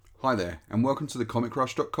Hi there, and welcome to the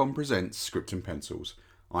ComicRush.com presents Script and Pencils.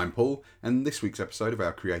 I'm Paul, and this week's episode of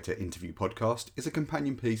our Creator Interview podcast is a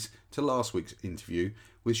companion piece to last week's interview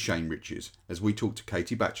with Shane Riches, as we talk to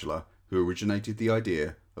Katie Batchelor, who originated the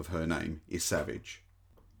idea of Her Name is Savage.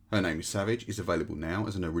 Her Name is Savage is available now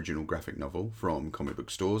as an original graphic novel from comic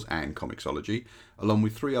book stores and Comixology, along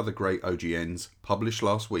with 3 other great OGNs published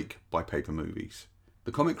last week by Paper Movies.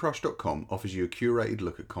 The ComicRush.com offers you a curated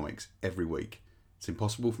look at comics every week. It's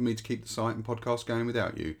impossible for me to keep the site and podcast going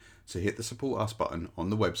without you, so hit the Support Us button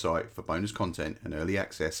on the website for bonus content and early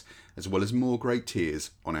access, as well as more great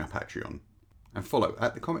tiers on our Patreon. And follow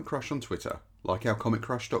at The Comic Crush on Twitter, like our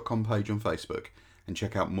ComicRush.com page on Facebook, and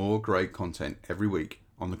check out more great content every week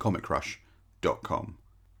on thecomicrush.com.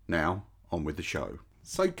 Now, on with the show.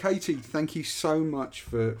 So Katie, thank you so much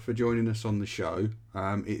for joining us on the show.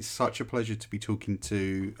 It's such a pleasure to be talking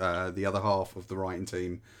to the other half of the writing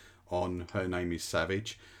team on Her Name is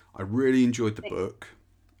Savage. I really enjoyed the book.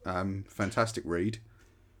 Fantastic read.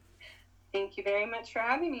 Thank you very much for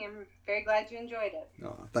having me. I'm very glad you enjoyed it.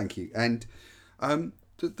 Oh, thank you. And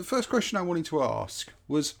the first question I wanted to ask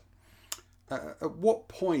was, at what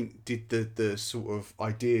point did the sort of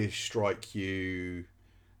idea strike you?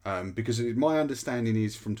 Because my understanding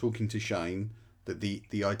is from talking to Shane that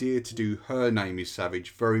the idea to do Her Name is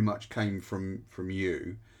Savage very much came from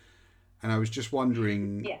you. And I was just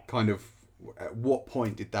wondering, kind of, at what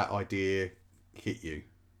point did that idea hit you?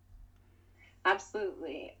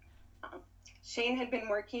 Absolutely. Shane had been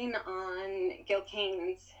working on Gil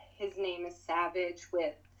Kane's His Name is Savage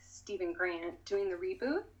with Stephen Grant doing the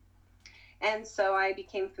reboot. And so I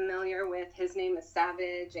became familiar with His Name is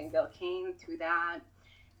Savage and Gil Kane through that.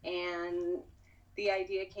 And the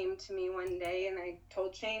idea came to me one day, and I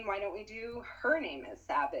told Shane, why don't we do Her Name is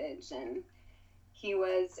Savage? And he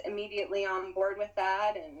was immediately on board with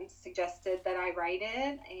that and suggested that I write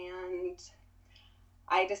it, and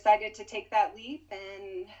I decided to take that leap,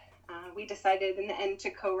 and we decided in the end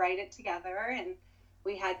to co-write it together, and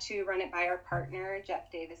we had to run it by our partner,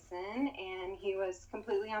 Jeff Davison, and he was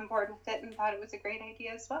completely on board with it and thought it was a great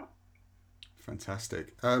idea as well.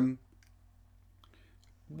 Fantastic.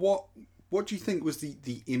 What do you think was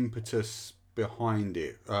the impetus behind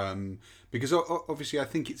it? Because obviously I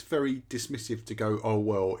think it's very dismissive to go, oh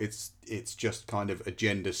well, it's just kind of a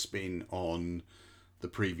gender spin on the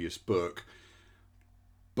previous book,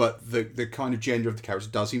 but the kind of gender of the character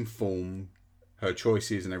does inform her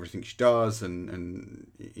choices and everything she does, and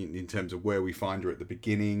in terms of where we find her at the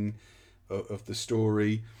beginning of the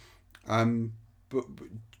story. But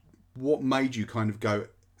what made you kind of go,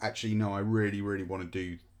 actually no, I really want to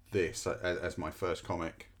do this as my first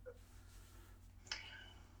comic?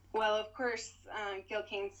 Well, of course, Gil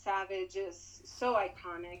Kane's Savage is so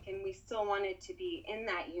iconic, and we still wanted to be in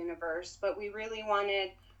that universe, but we really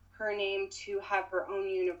wanted Her Name to have her own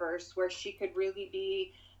universe where she could really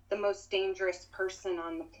be the most dangerous person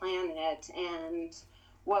on the planet, and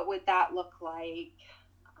what would that look like?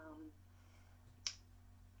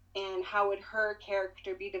 And how would her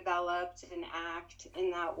character be developed and act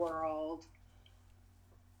in that world?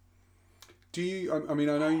 Do you, I mean,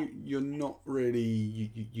 I know you're not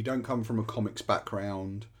really, you don't come from a comics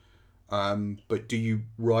background, but do you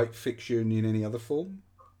write fiction in any other form?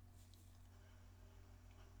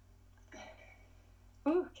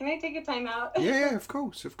 Ooh, can I take a time out? Yeah, of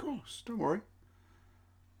course. Don't worry.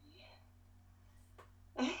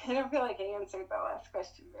 I don't feel like I answered the last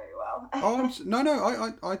question very well. Oh,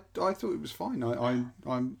 no, I thought it was fine.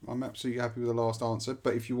 I'm absolutely happy with the last answer,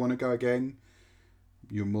 but if you want to go again,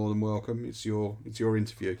 you're more than welcome. It's your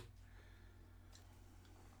interview.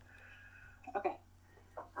 Okay.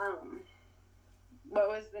 What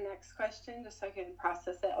was the next question, just so I can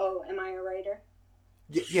process it? Oh, am I a writer?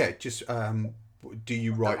 Yeah. Just do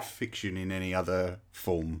you write fiction in any other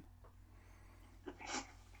form?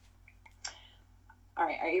 All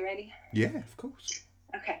right. Are you ready? Yeah, of course.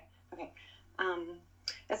 Okay.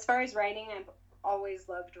 As far as writing, I've always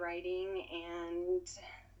loved writing, and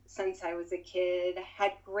since I was a kid,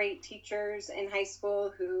 had great teachers in high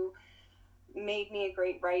school who made me a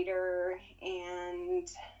great writer,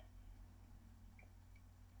 and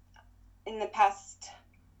in the past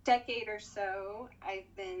decade or so,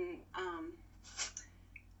 I've been,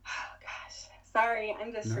 sorry,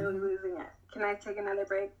 I'm just really losing it. Can I take another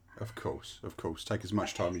break? Of course. Take as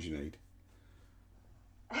much time as you need.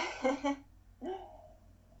 Okay.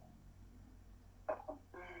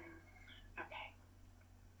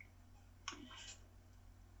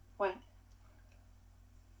 What?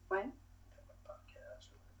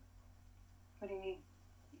 What do you mean?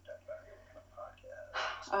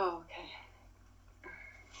 Oh, okay.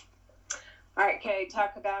 All right, okay,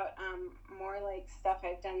 talk about more like stuff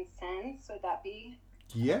I've done since. Would that be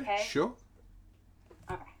okay? Sure.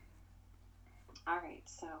 Okay. All right.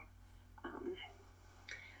 So,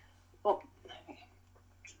 well, okay.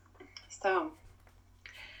 So,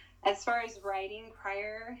 as far as writing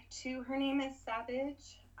prior to Her Name is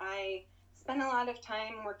Savage, I spent a lot of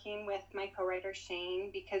time working with my co-writer Shane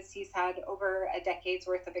because he's had over a decade's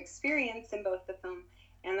worth of experience in both the film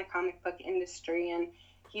and the comic book industry, and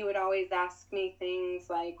he would always ask me things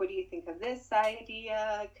like, what do you think of this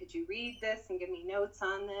idea? Could you read this and give me notes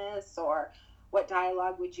on this? Or what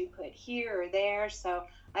dialogue would you put here or there? So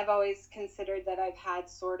I've always considered that I've had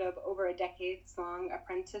sort of over a decade's long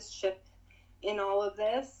apprenticeship in all of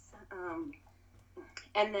this.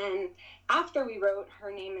 And then after we wrote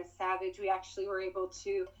Her Name is Savage, we actually were able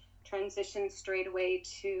to transition straight away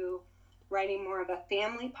to writing more of a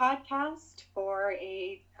family podcast for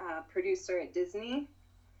a producer at Disney.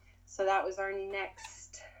 So that was our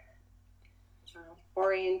next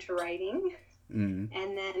foray into writing. And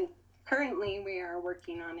then currently we are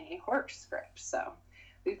working on a horror script. So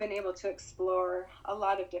we've been able to explore a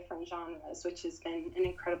lot of different genres, which has been an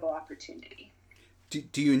incredible opportunity.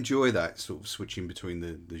 Do you enjoy that sort of switching between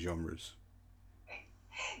the genres?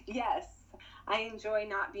 Yes, I enjoy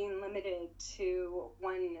not being limited to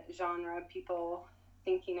one genre, people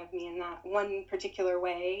thinking of me in that one particular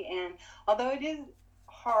way. And although it is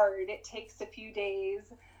hard, it takes a few days,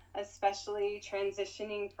 especially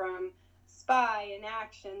transitioning from spy and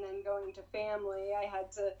action, then going to family. I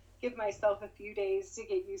had to give myself a few days to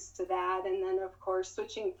get used to that. And then, of course,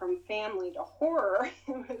 switching from family to horror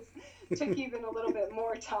took even a little bit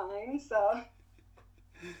more time. So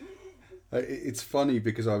it's funny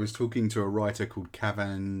because I was talking to a writer called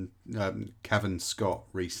Cavan Scott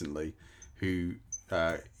recently, who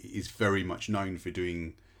is very much known for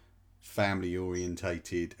doing family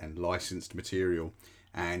orientated and licensed material,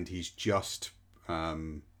 and he's just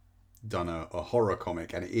done a horror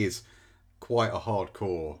comic, and it is quite a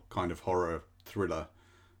hardcore kind of horror thriller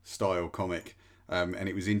style comic, and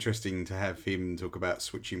it was interesting to have him talk about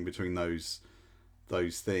switching between those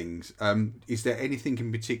things. Is there anything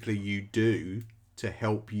in particular you do to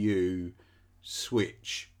help you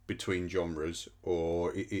switch between genres,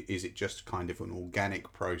 or is it just kind of an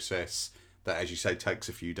organic process that, as you say, takes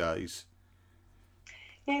a few days?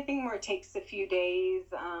 Yeah, I think more takes a few days,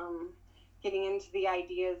 getting into the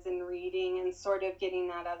ideas and reading and sort of getting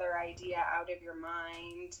that other idea out of your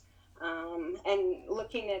mind, and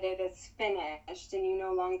looking at it as finished, and you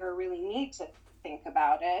no longer really need to think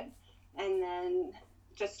about it, and then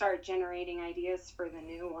just start generating ideas for the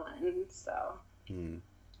new one. So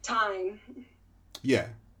time. Yeah,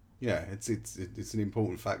 it's an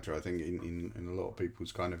important factor, I think, in a lot of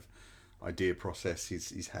people's kind of idea process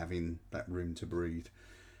is having that room to breathe.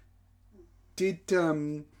 Did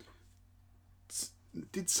some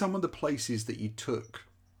of the places that you took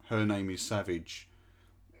Her Name is Savage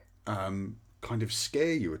kind of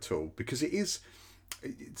scare you at all? Because it's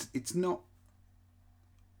not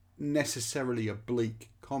necessarily a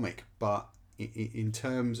bleak comic, but in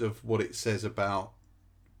terms of what it says about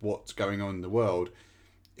what's going on in the world,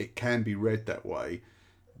 it can be read that way.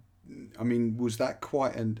 I mean, was that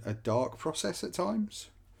quite a dark process at times?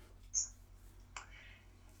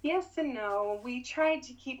 Yes and no. We tried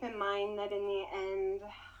to keep in mind that in the end,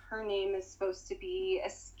 her name is supposed to be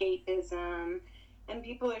escapism, and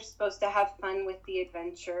people are supposed to have fun with the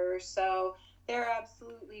adventure. So there are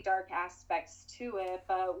absolutely dark aspects to it,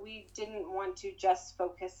 but we didn't want to just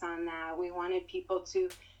focus on that. We wanted people to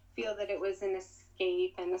feel that it was an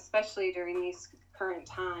escape, and especially during these current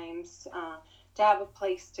times, to have a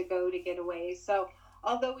place to go to get away. So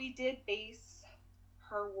although we did base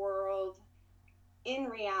her world in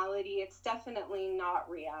reality, it's definitely not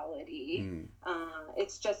reality.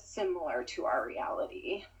 It's just similar to our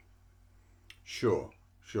reality. Sure.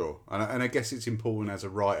 And I guess it's important as a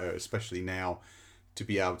writer, especially now, to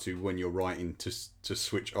be able to, when you're writing, to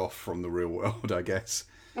switch off from the real world, I guess.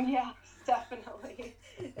 Yeah, definitely.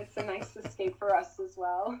 It's a nice escape for us as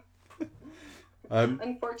well.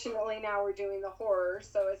 Unfortunately, now we're doing the horror,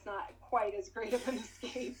 so it's not quite as great of an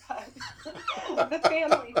escape, but the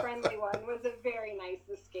family-friendly one was a very nice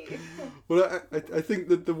escape. Well, I think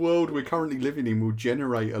that the world we're currently living in will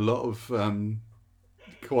generate a lot of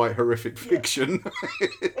quite horrific fiction. Yeah.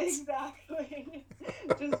 Exactly.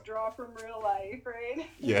 Just draw from real life, right?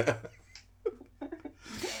 Yeah.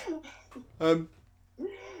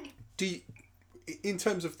 In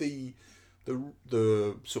terms of the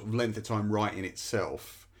sort of length of time writing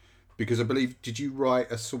itself, because I believe, did you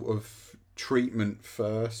write a sort of treatment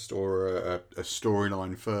first, or a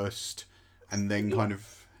storyline first, and then kind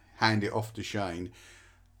of hand it off to Shane.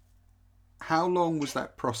 How long was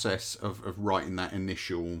that process of writing that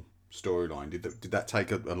initial storyline? Did that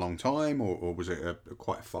take a long time, or was it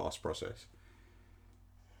quite a fast process?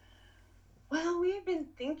 Well, we had been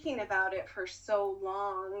thinking about it for so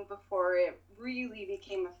long before it really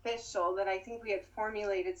became official that I think we had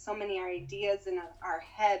formulated so many ideas in our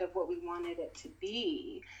head of what we wanted it to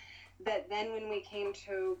be, that then when we came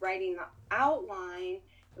to writing the outline,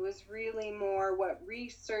 it was really more what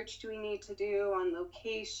research do we need to do on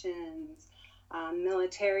locations,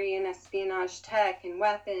 military and espionage tech and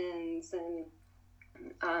weapons and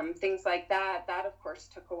things like that. That, of course,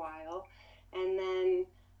 took a while. And then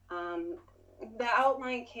the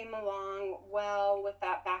outline came along well with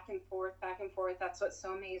that back and forth. That's what's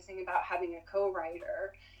so amazing about having a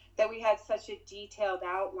co-writer, that we had such a detailed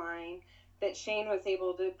outline that Shane was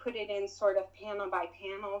able to put it in sort of panel by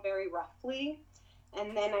panel very roughly.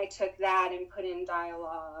 And then I took that and put in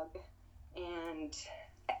dialogue. And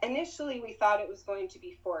initially we thought it was going to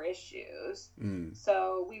be 4 issues.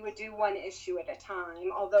 So we would do 1 issue at a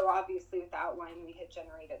time, although obviously with the outline we had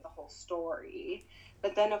generated the whole story.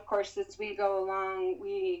 But then, of course, as we go along,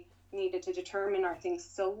 we needed to determine, are things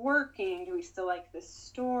still working? Do we still like this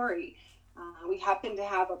story? We happened to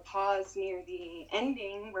have a pause near the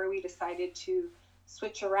ending where we decided to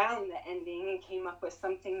switch around the ending and came up with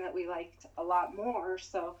something that we liked a lot more.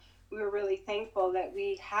 So we were really thankful that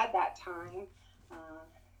we had that time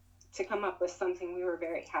to come up with something we were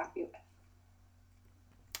very happy with.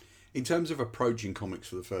 In terms of approaching comics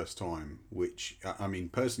for the first time, which, I mean,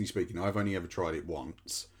 personally speaking, I've only ever tried it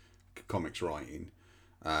once, comics writing.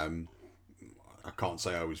 I can't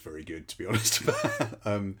say I was very good, to be honest.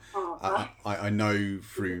 I know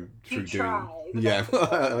through you doing. Tried. Yeah,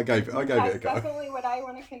 I gave it a go. That's definitely what I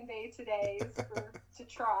want to convey today, is to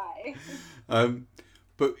try.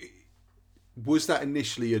 But was that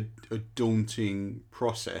initially a daunting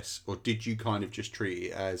process, or did you kind of just treat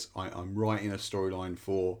it as I'm writing a storyline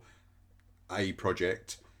for a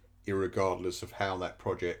project, irregardless of how that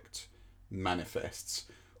project manifests?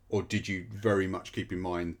 Or did you very much keep in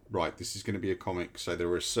mind, right, this is going to be a comic, so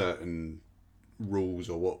there are certain rules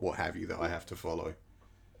or what have you that I have to follow?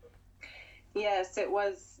 Yes, it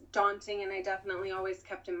was daunting, and I definitely always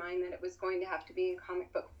kept in mind that it was going to have to be in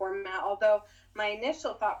comic book format, although my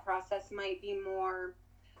initial thought process might be more,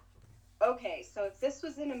 okay, so if this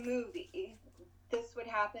was in a movie, this would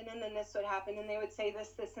happen, and then this would happen, and they would say this,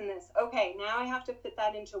 this, and this. Okay, now I have to fit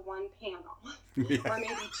that into 1 panel, or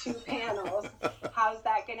maybe 2 panels. How's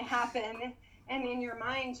that going to happen? And in your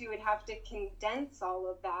mind, you would have to condense all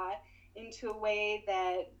of that into a way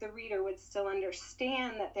that the reader would still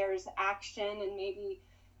understand that there's action and maybe,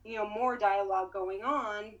 more dialogue going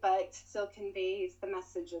on, but still conveys the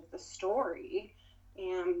message of the story.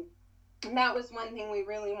 And that was one thing we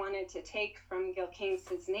really wanted to take from Gil King's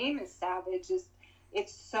His Name is Savage, is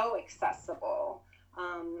it's so accessible.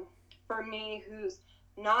 For me, who's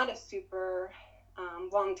not a super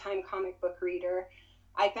long-time comic book reader,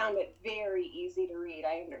 I found it very easy to read.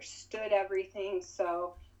 I understood everything.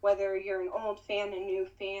 So whether you're an old fan, a new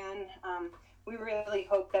fan, we really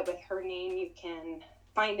hope that with Her Name you can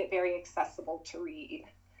find it very accessible to read.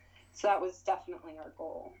 So that was definitely our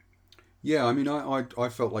goal. Yeah, I mean, I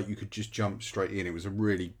felt like you could just jump straight in. It was a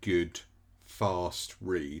really good, fast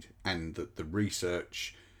read, and the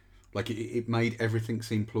research, like it made everything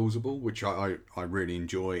seem plausible, which I really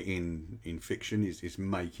enjoy in fiction, is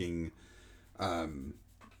making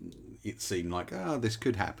it seem like, this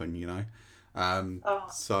could happen,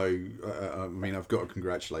 So I mean, I've got to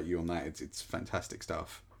congratulate you on that. It's fantastic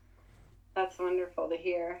stuff. That's wonderful to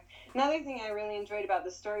hear. Another thing I really enjoyed about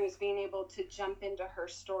the story was being able to jump into her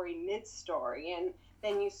story mid-story, and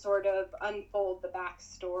then you sort of unfold the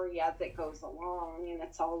backstory as it goes along, and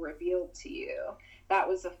it's all revealed to you. That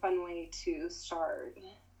was a fun way to start.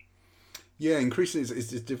 Yeah, increasingly,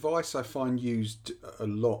 it's a device I find used a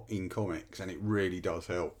lot in comics, and it really does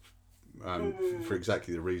help. For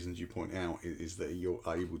exactly the reasons you point out, is that you're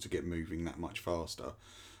able to get moving that much faster.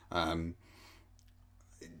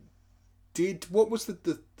 What was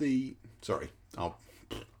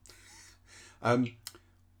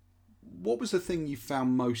what was the thing you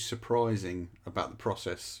found most surprising about the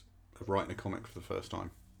process of writing a comic for the first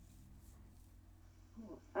time?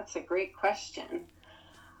 That's a great question.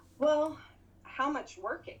 Well, how much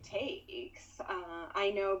work it takes.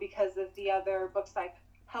 I know because of the other books I've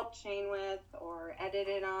helped Shane with or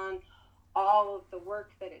edited on, all of the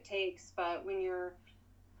work that it takes, but when you're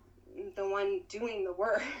the one doing the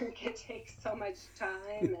work, it takes so much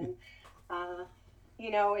time, and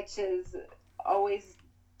which is always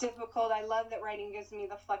difficult. I love that writing gives me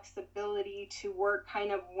the flexibility to work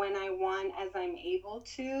kind of when I want as I'm able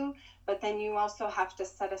to, but then you also have to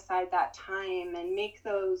set aside that time and make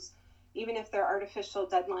those, even if they're artificial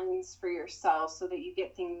deadlines for yourself, so that you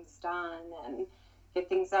get things done and get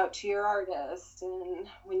things out to your artist. And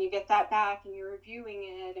when you get that back and you're reviewing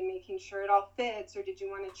it and making sure it all fits, or did you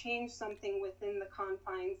want to change something within the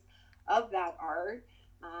confines of that art,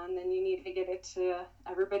 then you need to get it to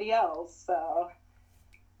everybody else. So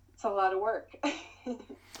it's a lot of work.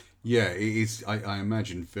 Yeah, it is. I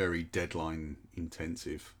imagine very deadline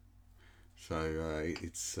intensive. So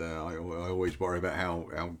I always worry about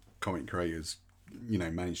how comic creators,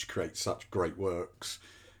 manage to create such great works.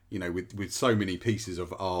 With so many pieces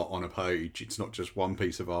of art on a page, it's not just one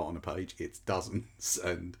piece of art on a page; it's dozens,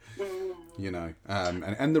 and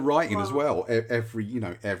and the writing as well.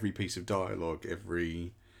 Every piece of dialogue,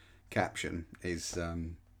 every caption is.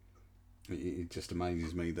 It just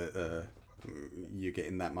amazes me that you're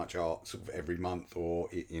getting that much art sort of every month, or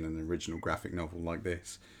in an original graphic novel like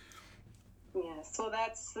this. Yes, well,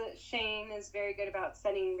 Shane is very good about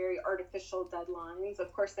setting very artificial deadlines.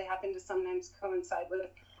 Of course, they happen to sometimes coincide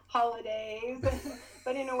with holidays,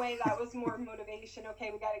 but in a way that was more motivation.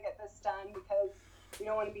 Okay, we got to get this done because we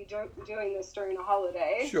don't want to be doing this during a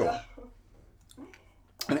holiday. Sure.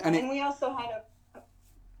 So. And we also had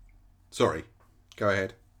Sorry, go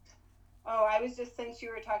ahead. Oh, I was just, since you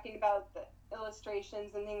were talking about the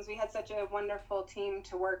illustrations and things, we had such a wonderful team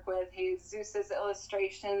to work with. Zeus's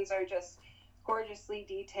illustrations are just gorgeously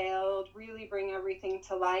detailed, really bring everything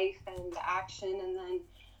to life and action. And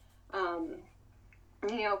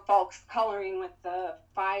then, Falk's coloring with the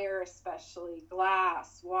fire, especially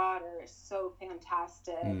glass, water, is so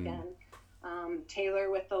fantastic. And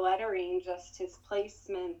Taylor with the lettering, just his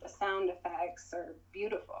placement, the sound effects are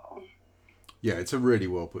beautiful. Yeah, it's a really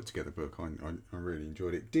well put together book. I really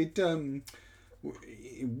enjoyed it.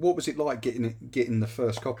 What was it like getting the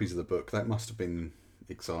first copies of the book? That must have been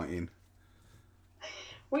exciting.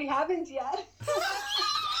 We haven't yet.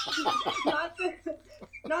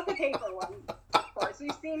 not the paper ones, of course.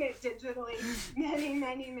 We've seen it digitally many,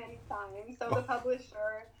 many, many times. So the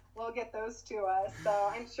publisher will get those to us.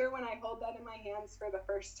 So I'm sure when I hold that in my hands for the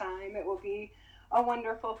first time, it will be a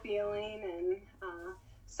wonderful feeling. And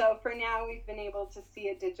so for now, we've been able to see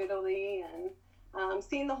it digitally, and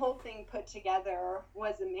seeing the whole thing put together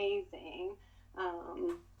was amazing.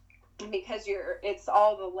 Because it's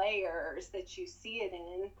all the layers that you see it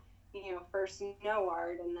in, first no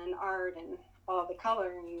art and then art and all the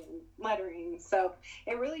coloring and lettering. So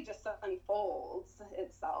it really just unfolds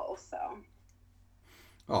itself. So.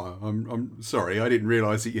 Oh, I'm sorry, I didn't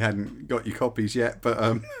realise that you hadn't got your copies yet,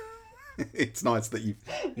 but it's nice that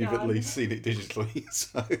you've at least seen it digitally.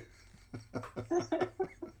 So.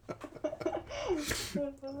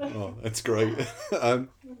 Oh, that's great. Yeah.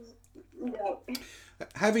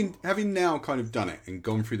 Having now kind of done it and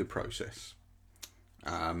gone through the process,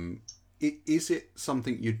 is it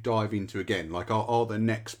something you'd dive into again? Like, are the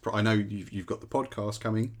next? I know you've got the podcast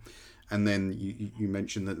coming, and then you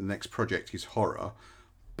mentioned that the next project is horror,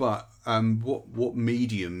 but what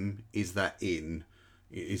medium is that in?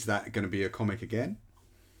 Is that going to be a comic again?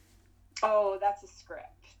 Oh, that's a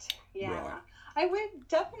script. Yeah, right. I would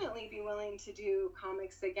definitely be willing to do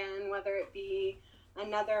comics again, whether it be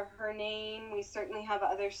another Her Name. We certainly have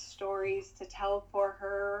other stories to tell for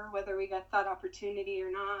her, whether we got that opportunity or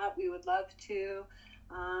not. We would love to.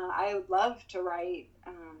 I would love to write,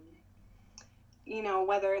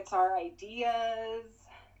 whether it's our ideas.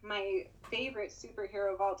 My favorite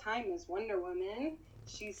superhero of all time is Wonder Woman.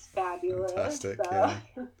 She's fabulous. Fantastic, so.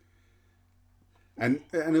 Yeah. And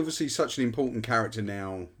obviously such an important character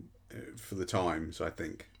now for the times, I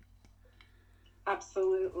think.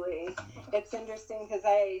 Absolutely. It's interesting because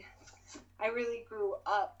I really grew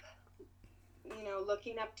up,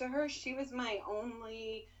 looking up to her. She was my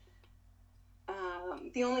only,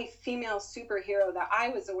 the only female superhero that I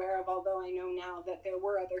was aware of, although I know now that there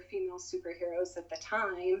were other female superheroes at the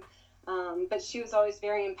time. But she was always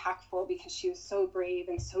very impactful because she was so brave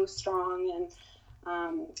and so strong.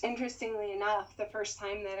 And interestingly enough, the first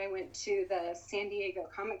time that I went to the San Diego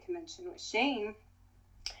Comic Convention with Shane,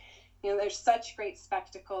 there's such great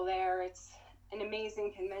spectacle there. It's an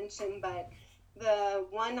amazing convention, but the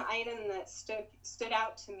one item that stood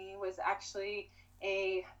out to me was actually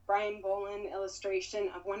a Brian Boland illustration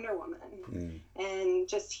of Wonder Woman. And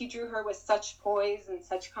just, he drew her with such poise and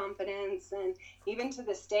such confidence. And even to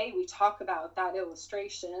this day, we talk about that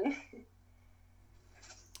illustration.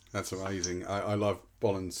 That's amazing. I love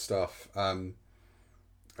Boland's stuff.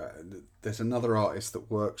 There's another artist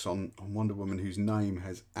that works on Wonder Woman whose name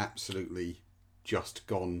has absolutely just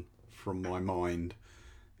gone from my mind.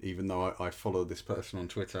 Even though I follow this person on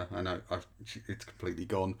Twitter, I know it's completely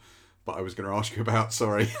gone. But I was going to ask you about.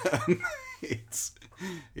 Sorry, it's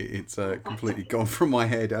completely gone from my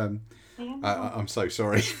head. I'm so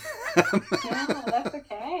sorry. No, that's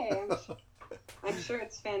okay. I'm sure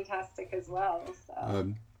it's fantastic as well.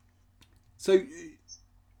 So,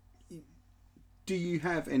 do you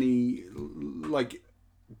have any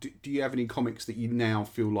do you have any comics that you now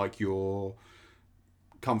feel like you're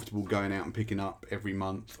comfortable going out and picking up every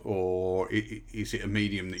month, or is it a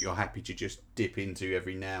medium that you're happy to just dip into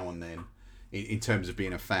every now and then in terms of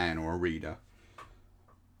being a fan or a reader?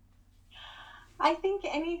 I think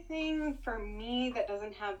anything for me that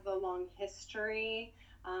doesn't have the long history.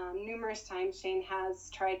 Numerous times Shane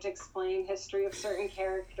has tried to explain history of certain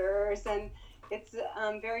characters, and it's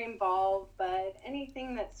very involved, but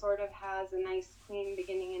anything that sort of has a nice clean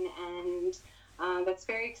beginning and end, that's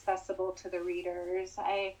very accessible to the readers,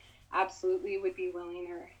 I absolutely would be willing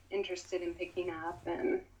or interested in picking up.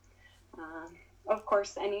 And of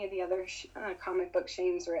course, any of the other comic book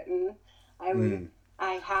Shane's written,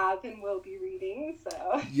 I have and will be reading.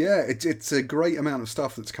 So yeah, it's a great amount of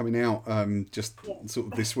stuff that's coming out sort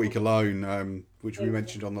of this week alone, which we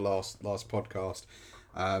mentioned on the last podcast,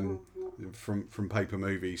 from Paper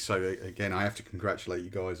Movies. So again, I have to congratulate you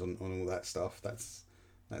guys on all that stuff. That's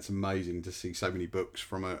amazing to see so many books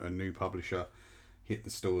from a new publisher hit the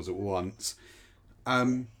stores at once.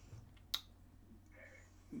 I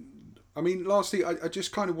mean, lastly, I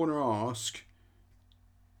just kind of want to ask,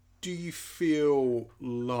 do you feel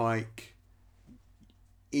like,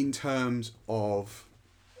 in terms of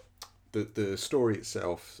the story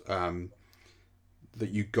itself, that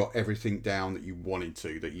you got everything down that you wanted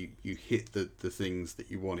to, that you hit the things that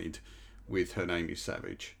you wanted with Her Name is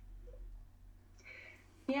Savage?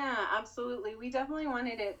 Yeah, absolutely. We definitely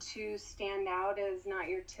wanted it to stand out as not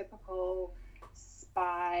your typical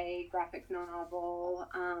spy graphic novel.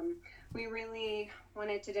 We really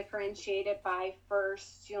wanted to differentiate it by,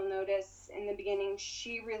 first, you'll notice in the beginning,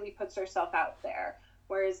 she really puts herself out there.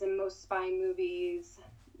 Whereas in most spy movies,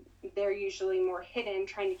 they're usually more hidden,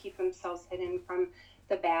 trying to keep themselves hidden from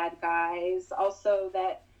the bad guys. Also,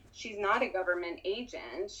 that she's not a government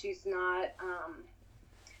agent. She's not,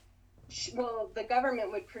 the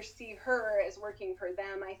government would perceive her as working for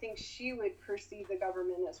them. I think she would perceive the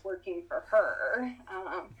government as working for her,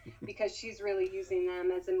 because she's really using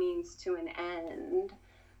them as a means to an end.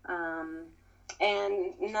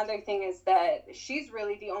 And another thing is that she's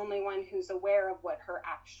really the only one who's aware of what her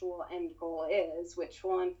actual end goal is, which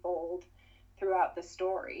will unfold throughout the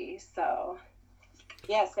story. So,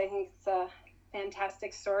 yes, I think it's a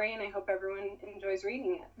fantastic story, and I hope everyone enjoys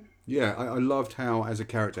reading it. Yeah, I loved how, as a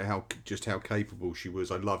character, how capable she was.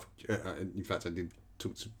 I loved, in fact, I did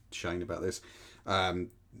talk to Shane about this,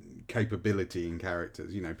 capability in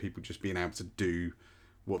characters. You know, people just being able to do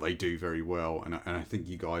what they do very well, and I think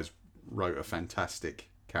you guys wrote a fantastic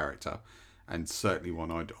character, and certainly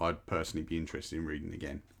one I'd personally be interested in reading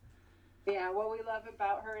again. Yeah, what we love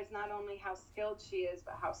about her is not only how skilled she is,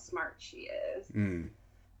 but how smart she is.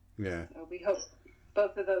 Yeah. So we hope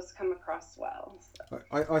both of those come across well. So.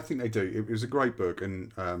 I think they do. It was a great book,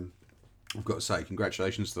 and I've got to say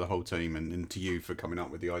congratulations to the whole team and to you for coming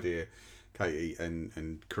up with the idea, Katie,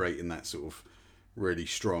 and creating that sort of really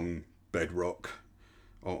strong bedrock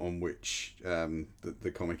on which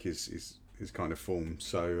the comic is kind of formed.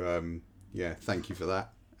 So yeah, thank you for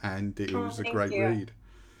that, and it was a great read.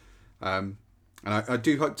 And I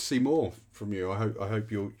do hope to see more from you. I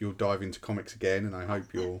hope you'll dive into comics again, and I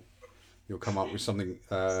hope you'll come up with something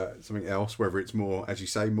else, whether it's more, as you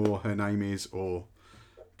say, more Her Name Is, or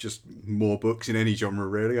just more books in any genre.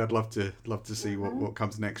 Really, I'd love to see what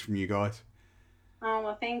comes next from you guys. Oh,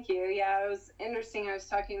 well, thank you. Yeah, it was interesting. I was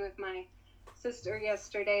talking with my sister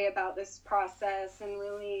yesterday about this process and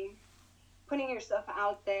really putting yourself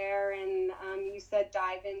out there, and you said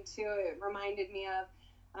dive into it. It reminded me of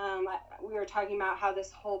we were talking about how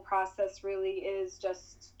this whole process really is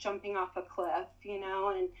just jumping off a cliff,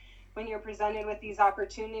 and when you're presented with these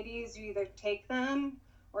opportunities, you either take them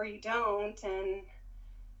or you don't. And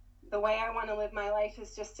the way I want to live my life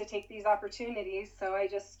is just to take these opportunities, so I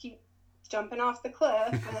just keep jumping off the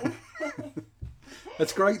cliff. And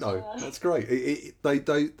That's great, though. That's great.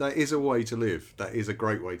 That is a way to live. That is a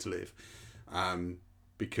great way to live,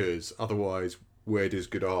 because otherwise, where does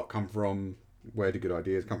good art come from? Where do good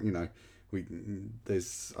ideas come?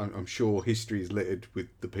 I'm sure history is littered with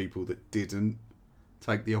the people that didn't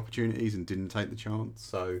take the opportunities and didn't take the chance.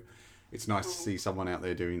 So it's nice to see someone out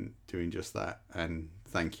there doing just that. And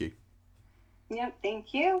thank you. Yep,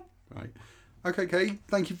 thank you. Right. Okay, Kate,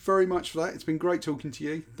 thank you very much for that. It's been great talking to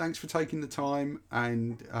you. Thanks for taking the time,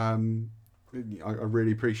 and I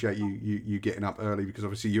really appreciate you getting up early, because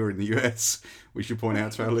obviously you're in the US. We should point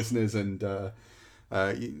out to our listeners, and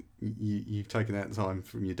you've taken out time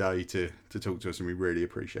from your day to talk to us, and we really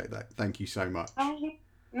appreciate that. Thank you so much.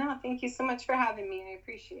 No, thank you so much for having me. I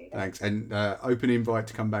appreciate it. Thanks, and open invite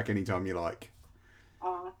to come back anytime you like.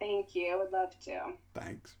 Oh, thank you. I would love to.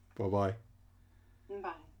 Thanks. Bye-bye.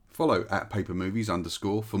 Bye. Follow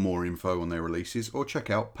 @papermovies_ for more info on their releases, or check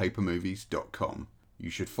out papermovies.com. You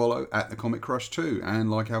should follow @The Comic Crush too,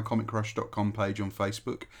 and like our comiccrush.com page on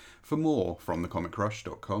Facebook for more from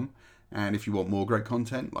thecomiccrush.com. And if you want more great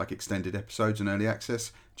content like extended episodes and early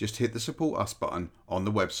access, just hit the support us button on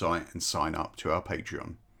the website and sign up to our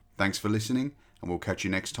Patreon. Thanks for listening, and we'll catch you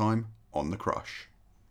next time on The Crush.